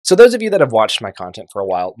So those of you that have watched my content for a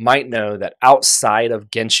while might know that outside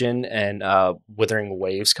of Genshin and Withering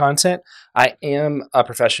Waves content, I am a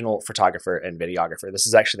professional photographer and videographer. This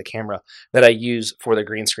is actually the camera that I use for the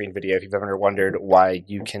green screen video. If you've ever wondered why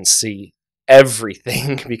you can see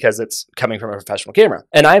everything, because it's coming from a professional camera.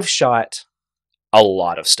 And I've shot a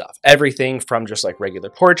lot of stuff. Everything from just like regular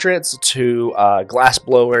portraits to glass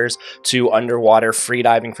blowers to underwater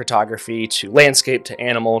freediving photography to landscape to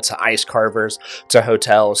animal to ice carvers to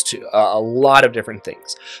hotels to a lot of different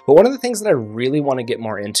things. But one of the things that I really want to get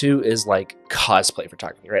more into is like cosplay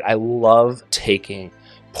photography, right? I love taking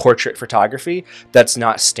portrait photography that's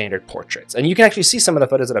not standard portraits. And you can actually see some of the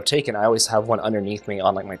photos that I've taken. I always have one underneath me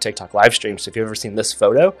on like my TikTok live stream. So if you've ever seen this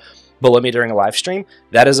photo below me during a live stream,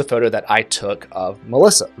 that is a photo that I took of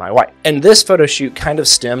Melissa, my wife. And this photo shoot kind of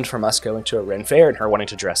stemmed from us going to a Ren fair and her wanting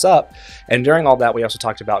to dress up. And during all that, we also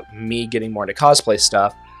talked about me getting more into cosplay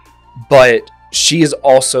stuff, but she's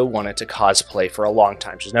also wanted to cosplay for a long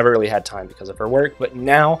time. She's never really had time because of her work, but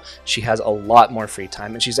now she has a lot more free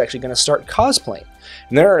time and she's actually going to start cosplaying.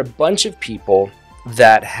 And there are a bunch of people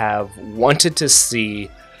that have wanted to see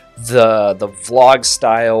the vlog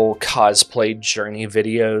style cosplay journey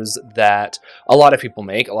videos that a lot of people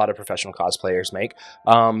make, a lot of professional cosplayers make,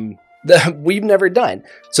 that we've never done.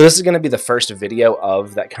 So this is going to be the first video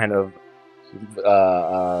of that kind of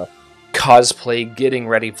cosplay getting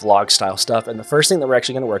ready vlog style stuff. And the first thing that we're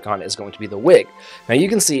actually going to work on is going to be the wig. Now you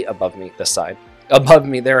can see above me, this side, above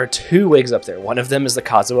me, there are two wigs up there. One of them is the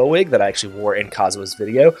Kazuo wig that I actually wore in Kazuo's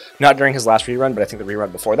video, not during his last rerun, but I think the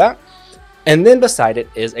rerun before that. And then beside it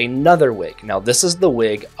is another wig. Now this is the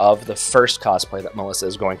wig of the first cosplay that Melissa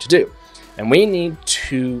is going to do. And we need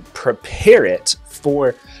to prepare it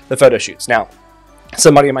for the photo shoots. Now,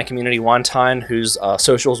 somebody in my community, Wonton, whose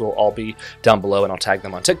socials will all be down below and I'll tag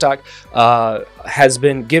them on TikTok, has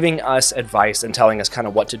been giving us advice and telling us kind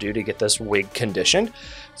of what to do to get this wig conditioned.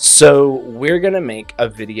 So we're going to make a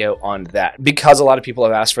video on that. Because a lot of people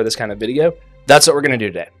have asked for this kind of video, that's what we're going to do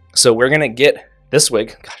today. So we're going to get this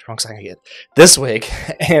wig, gosh, wrong side again, this wig,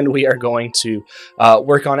 and we are going to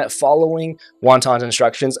work on it following Wonton's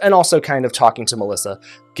instructions and also kind of talking to Melissa,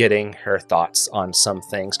 getting her thoughts on some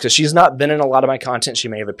things, because she's not been in a lot of my content. She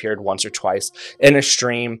may have appeared once or twice in a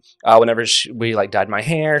stream whenever we like dyed my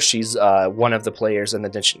hair. She's one of the players in the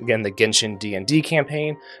Genshin D&D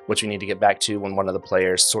campaign, which we need to get back to when one of the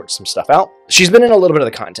players sorts some stuff out. She's been in a little bit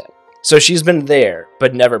of the content. So she's been there,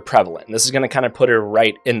 but never prevalent. And this is going to kind of put her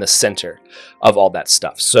right in the center of all that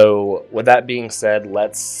stuff. So with that being said,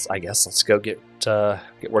 let's go get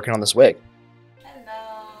working on this wig.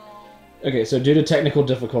 Hello. Okay, so due to technical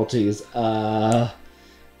difficulties, I've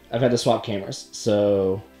had to swap cameras.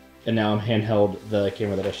 And now I'm handheld the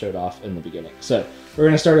camera that I showed off in the beginning. So we're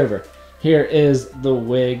going to start over. Here is the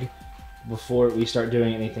wig before we start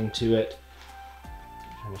doing anything to it.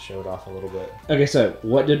 To show it off a little bit. Okay, so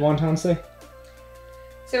what did Wonton say?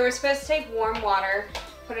 So we're supposed to take warm water,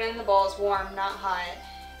 put it in the bowls, warm, not hot,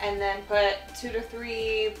 and then put 2 to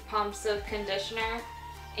 3 pumps of conditioner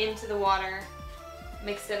into the water,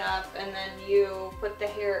 mix it up, and then you put the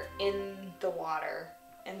hair in the water,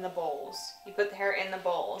 in the bowls. You put the hair in the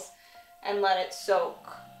bowls and let it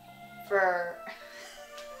soak for...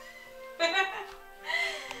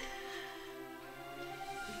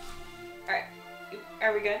 Alright.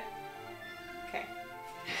 Are we good? Okay.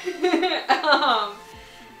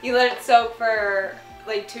 You let it soak for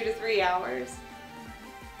like 2 to 3 hours.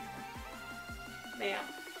 Ma'am.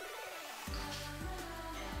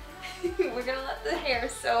 We're gonna let the hair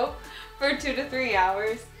soak for 2 to 3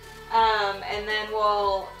 hours. And then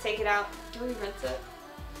we'll take it out. Do we rinse it?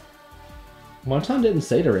 Wonton didn't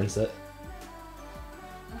say to rinse it.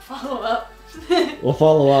 We'll follow up. We'll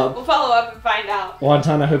follow up. We'll follow up and find out.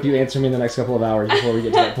 Wonton, I hope you answer me in the next couple of hours before we get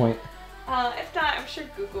to that point. If not, I'm sure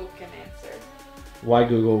Google can answer. Why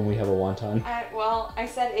Google when we have a Wonton? Well, I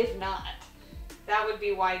said if not. That would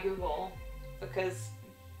be why Google. Because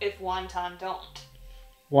if Wonton don't.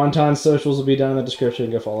 Wonton's socials will be down in the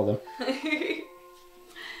description. Go follow them.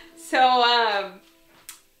 So,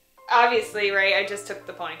 obviously, right, I just took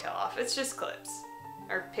the ponytail off. It's just clips.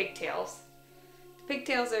 Or pigtails.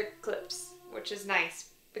 Pigtails are clips, which is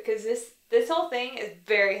nice because this whole thing is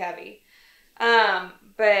very heavy.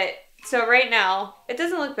 But so right now it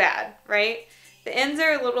doesn't look bad, right? The ends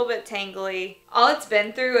are a little bit tangly. All it's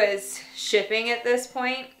been through is shipping at this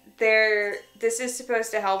point. This is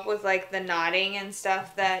supposed to help with like the knotting and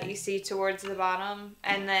stuff that you see towards the bottom,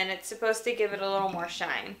 and then it's supposed to give it a little more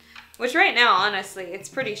shine, which right now honestly it's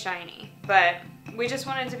pretty shiny, but we just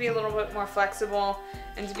wanted to be a little bit more flexible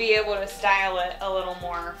and to be able to style it a little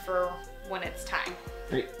more for when it's time.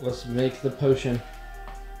 Great, let's make the potion.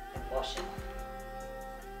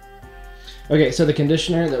 Okay, so the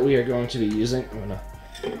conditioner that we are going to be using, I'm gonna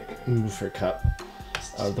move her cup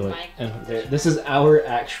out of the way. And there, this is our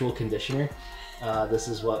actual conditioner. This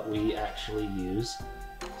is what we actually use.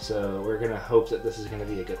 So we're gonna hope that this is gonna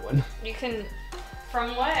be a good one. You can,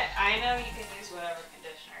 from what I know, you can use whatever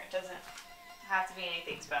conditioner. It doesn't have to be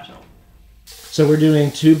anything special. So we're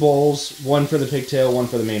doing 2 bowls, one for the pigtail, one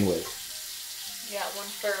for the main wig. Yeah, one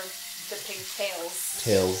for the pigtails.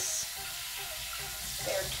 Tails.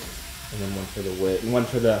 There too. And then one for the wig, and one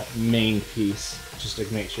for the main piece, just to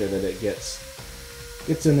make sure that it gets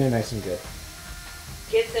in there nice and good.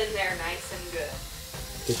 Gets in there nice and good.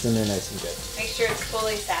 Gets in there nice and good. Make sure it's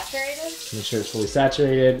fully saturated. Make sure it's fully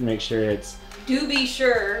saturated. Make sure it's. Do be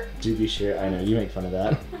sure. Do be sure. I know you make fun of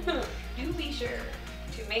that. Do be sure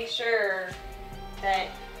to make sure that,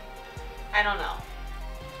 I don't know.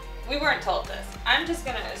 We weren't told this. I'm just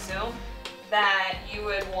gonna assume that you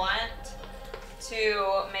would want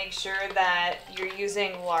to make sure that you're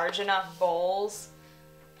using large enough bowls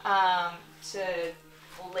to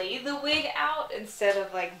lay the wig out instead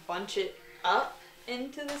of like bunch it up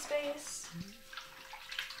into the space.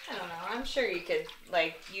 I don't know. I'm sure you could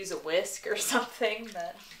like use a whisk or something,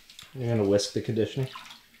 but You're gonna whisk the conditioner.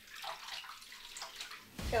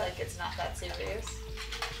 I feel like it's not that serious.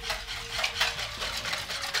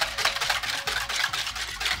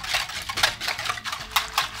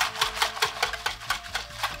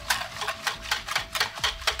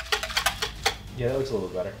 Yeah, that looks a little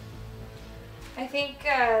bit better. I think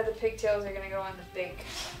the pigtails are gonna go on the big.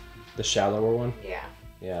 The shallower one. Yeah.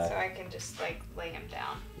 Yeah. So I can just like lay them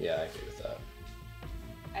down. Yeah, I agree with that.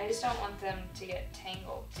 I just don't want them to get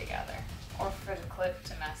tangled together, or for the clip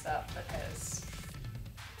to mess up because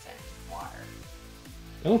it's in water.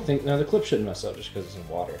 I don't think the clip shouldn't mess up just because it's in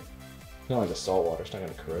water. It's not like the salt water. It's not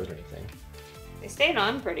gonna corrode or anything. They stayed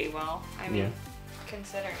on pretty well. I mean, Yeah.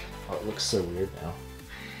 considering. Oh, it looks so weird now.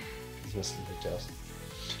 It's missing the pigtails.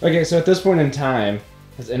 Okay, so at this point in time,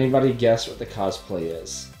 has anybody guessed what the cosplay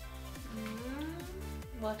is?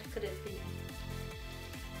 What could it be?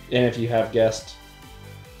 And if you have guessed,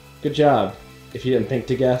 good job. If you didn't think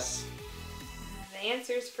to guess, The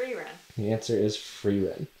answer is free run. the answer is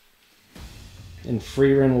Freerun. And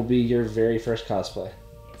Freerun will be your very first cosplay.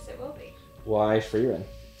 Yes, it will be. Why Freerun?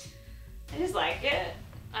 I just like it.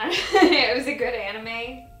 It was a good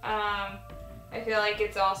anime. I feel like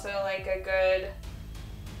it's also like a good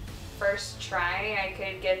first try. I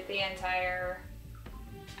could get the entire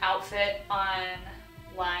outfit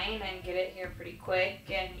online and get it here pretty quick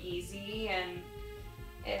and easy, and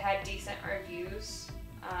it had decent reviews.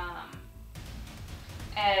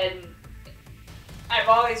 And I've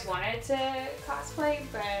always wanted to cosplay,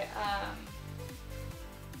 but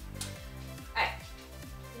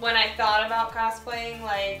when I thought about cosplaying,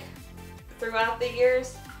 like throughout the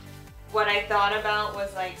years, what I thought about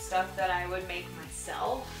was like stuff that I would make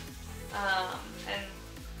myself. And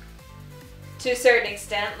to a certain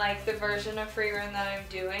extent, like the version of Freerun that I'm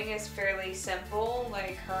doing is fairly simple.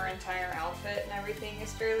 Like her entire outfit and everything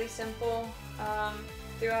is fairly simple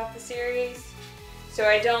throughout the series. So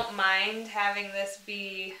I don't mind having this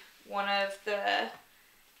be one of the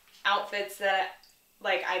outfits that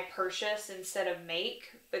like I purchase instead of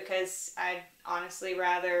make, because I'd honestly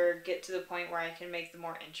rather get to the point where I can make the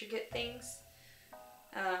more intricate things.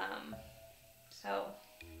 So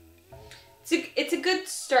it's a good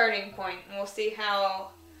starting point, and we'll see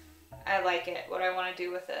how I like it, what I want to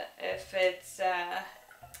do with it.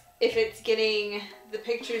 If it's getting the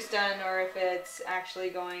pictures done, or if it's actually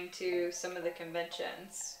going to some of the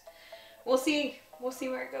conventions. We'll see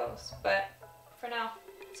where it goes. But for now,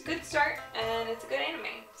 it's a good start, and it's a good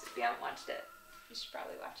anime. So if you haven't watched it, you should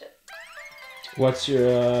probably watch it. What's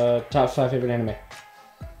your top 5 favorite anime?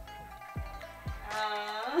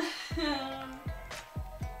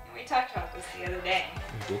 We talked about this the other day.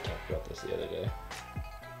 We did talk about this the other day.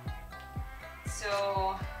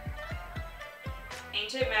 So,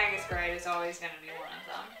 Ancient Magus Bride is always going to be one of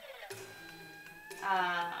them.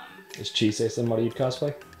 Is Chise somebody you'd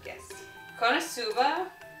cosplay? Yes. Konosuba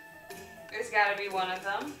has got to be one of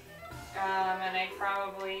them. And I'd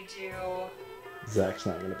probably do... Zach's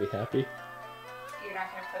not going to be happy. You're not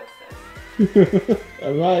going to post this.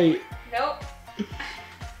 I might. Nope.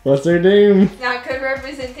 What's their name? It's not good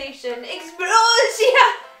representation.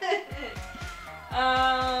 Explosion!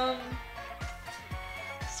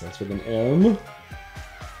 Starts with an M.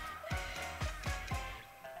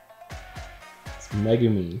 It's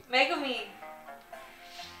Megumi. Megumi.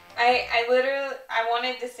 I literally, I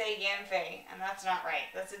wanted to say Yanfei, and that's not right.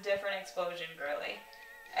 That's a different explosion girly.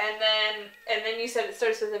 And then you said it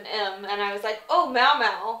starts with an M, and I was like, oh, Mau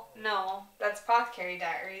Mau. No, that's Apothecary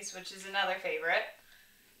Diaries, which is another favorite.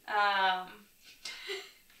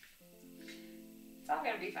 It's all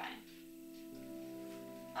gonna be fine.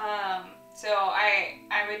 So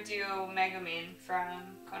I would do Megumin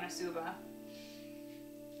from Konosuba.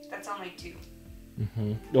 That's only 2.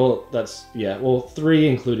 Mm-hmm. Well, that's, yeah. Well, 3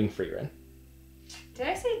 including Frieren. Did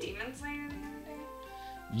I say Demon Slayer the other day?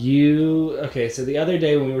 Okay, so the other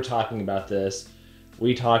day when we were talking about this,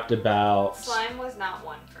 we talked about... Slime was not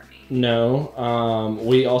one for me. No.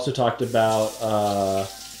 We also talked about...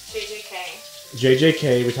 JJK.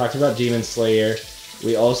 JJK. We talked about Demon Slayer.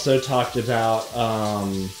 We also talked about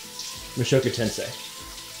Mushoku Tensei.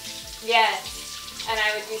 Yes. And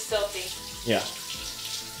I would do Sylphie. Yeah.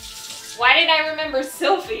 Why did I remember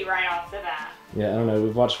Sylphie right off the bat? Yeah, I don't know.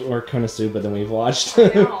 We've watched more Konosuba than we've watched.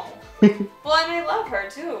 I know. Well, and I love her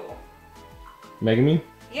too. Megumin?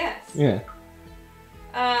 Yes. Yeah.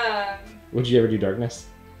 Would you ever do Darkness?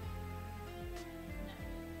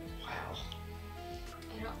 Wow.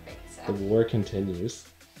 I don't think so. The war continues.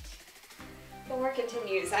 The war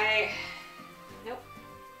continues. Nope.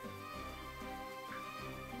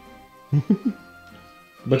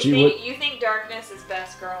 But you think Darkness is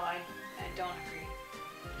best, girl? I don't agree.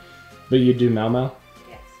 But you do Mau Mau?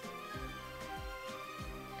 Yes.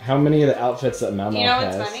 How many of the outfits that Mau Mau has? You know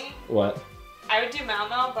what's funny? What? I would do Mau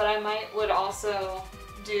Mau, but I would also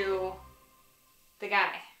do the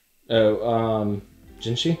guy. Oh,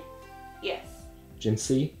 Jinshi? Yes.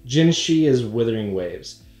 Jinshi? Jinshi is Withering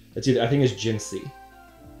Waves. That's either, I think it's Jinshi.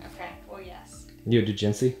 Okay, well, yes. You would do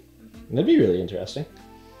Jinshi? Mm-hmm. That'd be really interesting.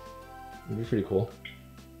 It'd be pretty cool.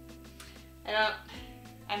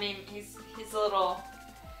 I mean, he's a little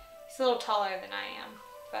taller than I am,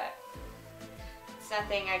 but it's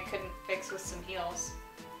nothing I couldn't fix with some heels.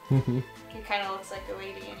 He kind of looks like a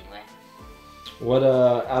lady anyway. What,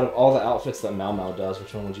 out of all the outfits that Mau Mau does,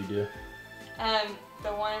 which one would you do? The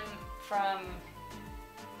one from,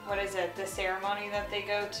 what is it, the ceremony that they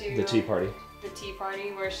go to? The tea party. The tea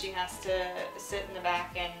party where she has to sit in the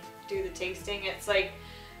back and do the tasting. It's like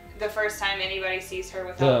the first time anybody sees her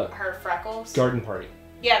without her freckles. Garden party.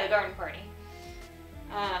 Yeah, the garden party.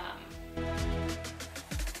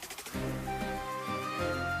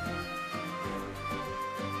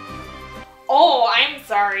 Oh, I'm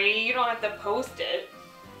sorry. You don't have to post it.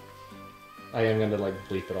 I am gonna like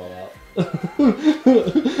bleep it all out.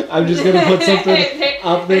 I'm just gonna put something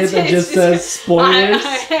up there that just says spoilers.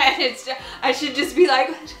 I should just be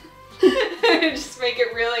like, just make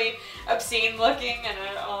it really obscene looking, and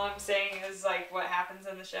all I'm saying is like what happens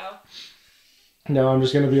in the show. No, I'm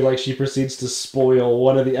just gonna be like, she proceeds to spoil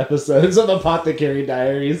one of the episodes of Apothecary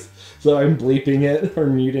Diaries, so I'm bleeping it or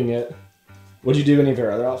muting it. Would you do any of her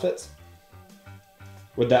other outfits?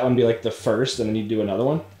 Would that one be like the first, and then you'd do another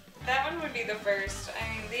one? That one would be the first. I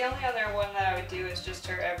mean, the only other one that I would do is just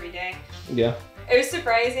her everyday. Yeah. It was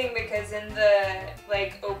surprising because in the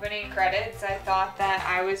like opening credits, I thought that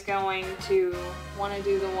I was going to want to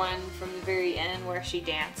do the one from the very end where she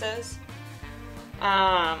dances.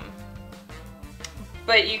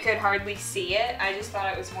 But you could hardly see it. I just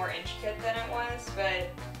thought it was more intricate than it was. But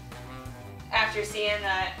after seeing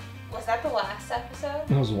that, was that the last episode?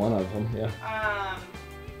 That was one of them, yeah.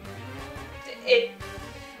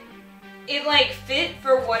 It like fit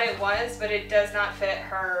for what it was, but it does not fit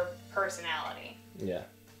her personality. Yeah.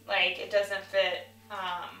 Like, it doesn't fit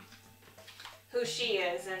who she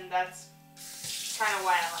is, and that's kind of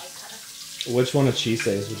why I like her. Which one of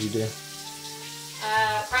Chise's would you do?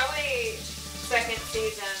 Probably second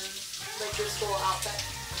season, like your school outfit.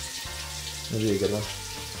 That'd be a good one.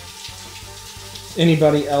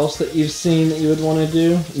 Anybody else that you've seen that you would want to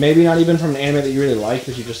do? Maybe not even from an anime that you really like,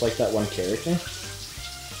 but you just like that one character?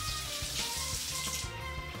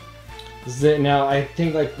 Now, I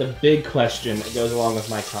think like the big question that goes along with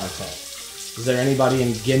my content. Is there anybody in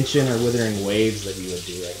Genshin or Withering Waves that you would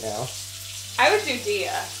do right now? I would do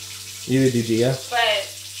Dia. You would do Dia? But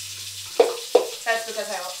that's because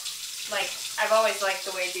I've always liked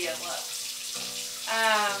the way Dia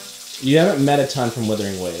looks. You haven't met a ton from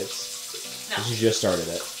Withering Waves. No. You just started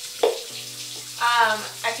it.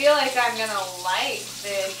 I feel like I'm gonna like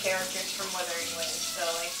the characters from Withering Waves, so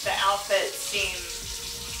like the outfits seem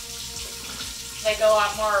like a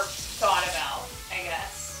lot more thought about, I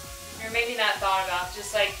guess. Or maybe not thought about,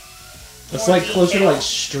 just like It's more like closer to detail. like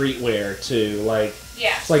streetwear too. Like,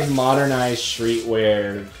 yeah. it's like modernized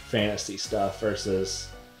streetwear fantasy stuff versus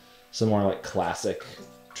some more like classic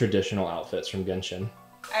traditional outfits from Genshin.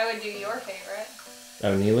 I would do your favorite.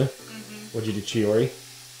 Oh, Nilu? Mm-hmm. Would you do Chiori? Is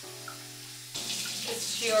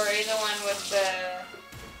Shiori the one with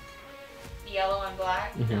yellow and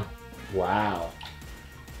black. Mm-hmm. No. Wow.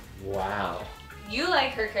 Wow. You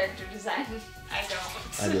like her character design. I don't.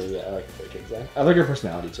 I do, yeah. I like her character design. I like her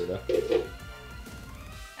personality too, though.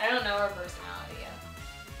 I don't know her personality yet.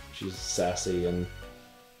 She's sassy and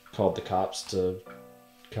called the cops to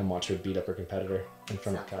come watch her beat up her competitor in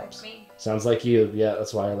front of cops. Like me. Sounds like you. Yeah,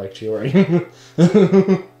 that's why I like Chiori.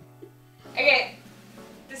 Okay,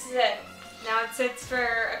 this is it. Now it sits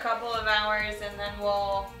for a couple of hours and then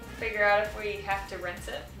we'll figure out if we have to rinse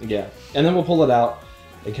it. Yeah, and then we'll pull it out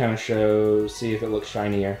and kind of see if it looks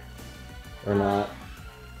shinier or not.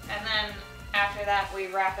 And then after that, we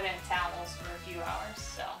wrap it in towels for a few hours.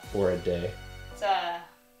 So. Or a day. It's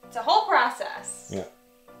a whole process. Yeah.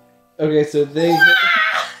 Okay, so they.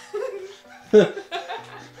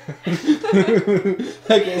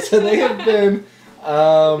 Okay, so they have been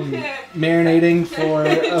marinating for.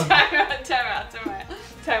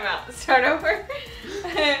 Time out. Start over. Go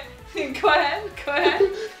ahead.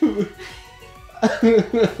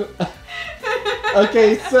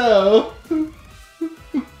 Okay, so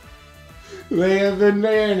they have been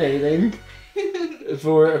marinating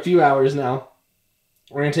for a few hours now.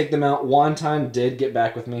 We're gonna take them out. Wonton did get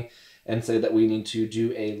back with me and say that we need to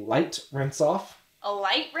do a light rinse off. A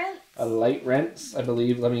light rinse? A light rinse, I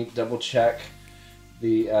believe. Let me double check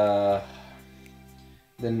the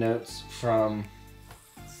notes from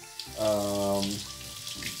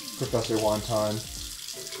Professor Wonton.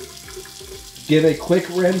 Give a quick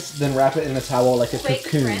rinse, then wrap it in a towel like a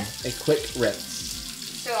cocoon. Rinse? A quick rinse.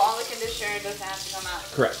 So all the conditioner doesn't have to come out?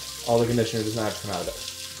 Correct. All the conditioner does not have to come out of it.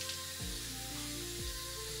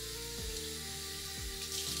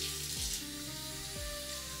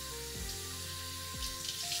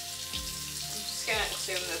 I'm just going to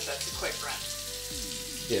assume that that's a quick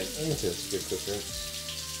rinse. Yeah, I can say it's a good quick rinse.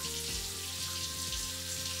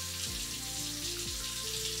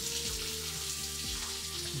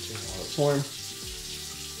 Form.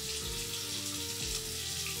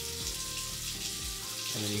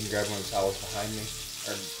 And then you can grab one of the towels behind me,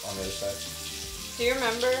 or on the other side. Do you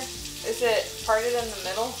remember? Is it parted in the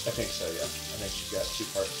middle? I think so, yeah. I think she's got two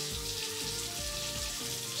parts.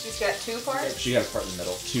 She's got two parts? She got a part in the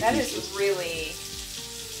middle, two that pieces. That is really...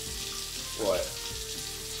 What?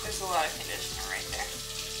 There's a lot of conditioner right there.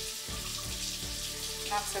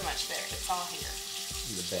 Not so much there, it's all here.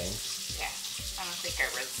 The bangs? Yeah, I don't think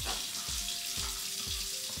I rinsed them.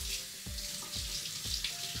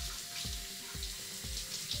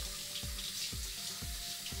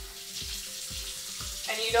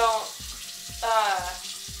 And you don't,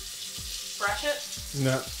 brush it?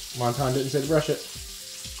 No, Wonton didn't say to brush it.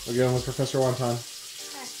 We're going with Professor Wonton.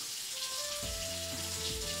 Okay.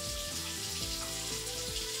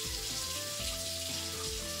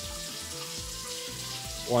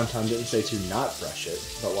 Wonton didn't say to not brush it,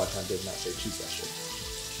 but Wonton did not say to brush it.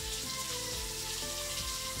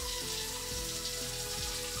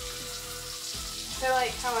 I feel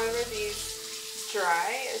like however these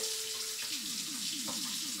dry is...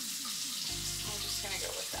 I'm just gonna go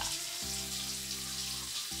with that.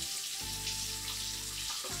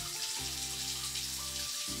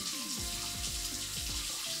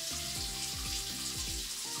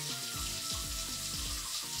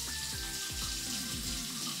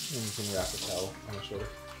 And you can wrap the towel on the shoulder.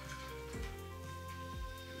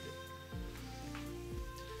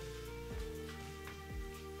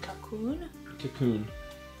 Cocoon? Cocoon.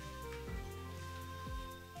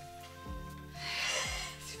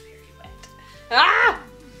 It's very wet. Ah!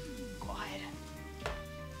 Quiet.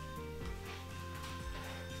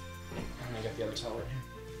 And I got the other towel right here.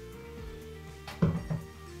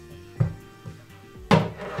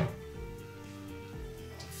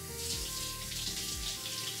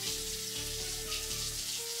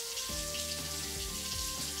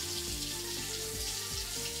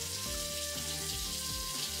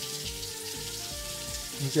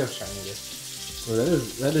 You can see how shiny it is. Well,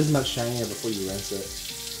 that is much shinier before you rinse it.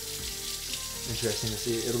 Interesting to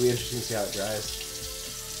see. It'll be interesting to see how it dries.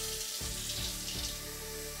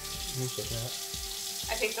 Let me check it out.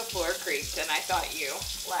 I think the floor creaked and I thought you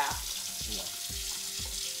laughed. No.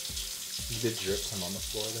 You did drip some on the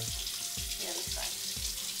floor though. Yeah, that's fine.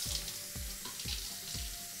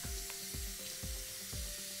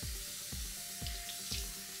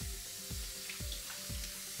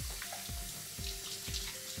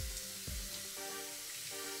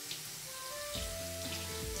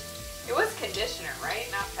 It was conditioner, right?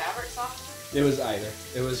 Not fabric softener? It was either.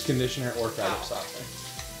 It was conditioner or fabric softener.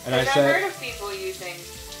 And I I've said, heard of people using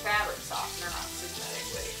fabric softener on synthetic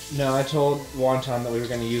wigs. no, I told Wonton that we were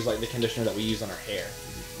going to use like the conditioner that we use on our hair.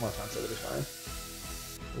 Wonton said it'd be fine.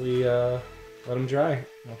 We let them dry.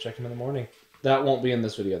 We'll check them in the morning. That won't be in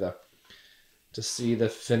this video, though. To see the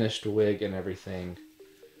finished wig and everything,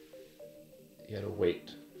 you gotta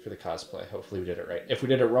wait for the cosplay. Hopefully we did it right. If we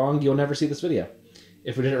did it wrong, you'll never see this video.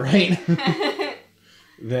 If we did it right,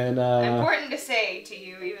 then... Important to say to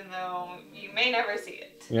you, even though you may never see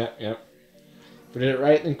it. Yeah. If we did it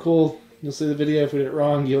right, then cool. You'll see the video. If we did it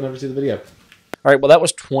wrong, you'll never see the video. All right, well, that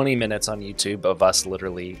was 20 minutes on YouTube of us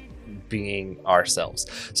literally being ourselves.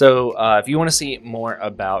 So if you want to see more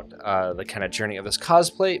about the kind of journey of this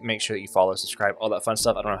cosplay, make sure that you follow, subscribe, all that fun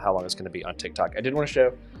stuff. I don't know how long it's going to be on TikTok. I did want to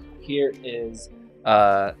show, here is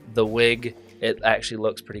the wig. It actually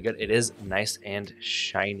looks pretty good. It is nice and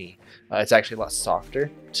shiny. It's actually a lot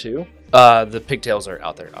softer too. The pigtails are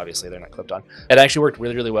out there. Obviously, they're not clipped on. It actually worked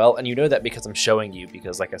really, really well. And you know that because I'm showing you,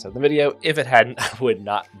 because like I said in the video, if it hadn't, I would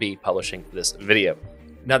not be publishing this video.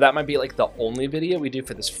 Now that might be like the only video we do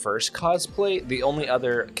for this first cosplay. The only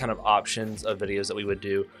other kind of options of videos that we would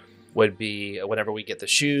do would be whenever we get the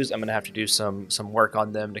shoes, I'm gonna have to do some work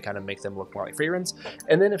on them to kind of make them look more like Freerun's.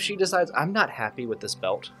 And then if she decides I'm not happy with this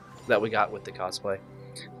belt that we got with the cosplay,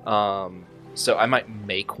 so I might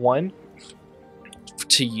make one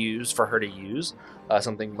to use for her to use,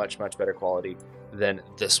 something much better quality than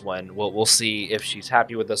this one. We'll see if she's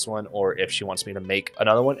happy with this one or if she wants me to make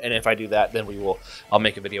another one. And if I do that, then I'll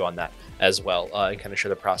make a video on that as well, and kind of show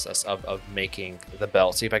the process of making the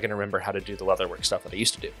belt, see if I can remember how to do the leatherwork stuff that I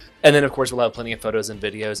used to do. And then of course we'll have plenty of photos and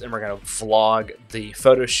videos, and we're going to vlog the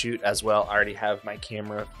photo shoot as well. I already have my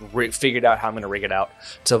camera figured out how I'm going to rig it out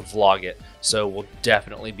to vlog it, so we'll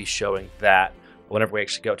definitely be showing that whenever we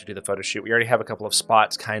actually go to do the photo shoot. We already have a couple of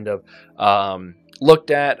spots kind of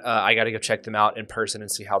looked at. I got to go check them out in person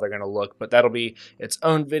and see how they're going to look, but that'll be its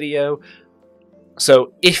own video.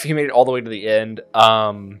 So if you made it all the way to the end,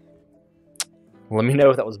 let me know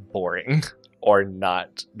if that was boring or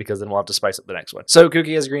not, because then we'll have to spice up the next one. So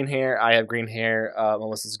Kooky has green hair. I have green hair.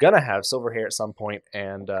 Melissa's going to have silver hair at some point,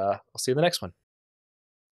 and I'll see you in the next one.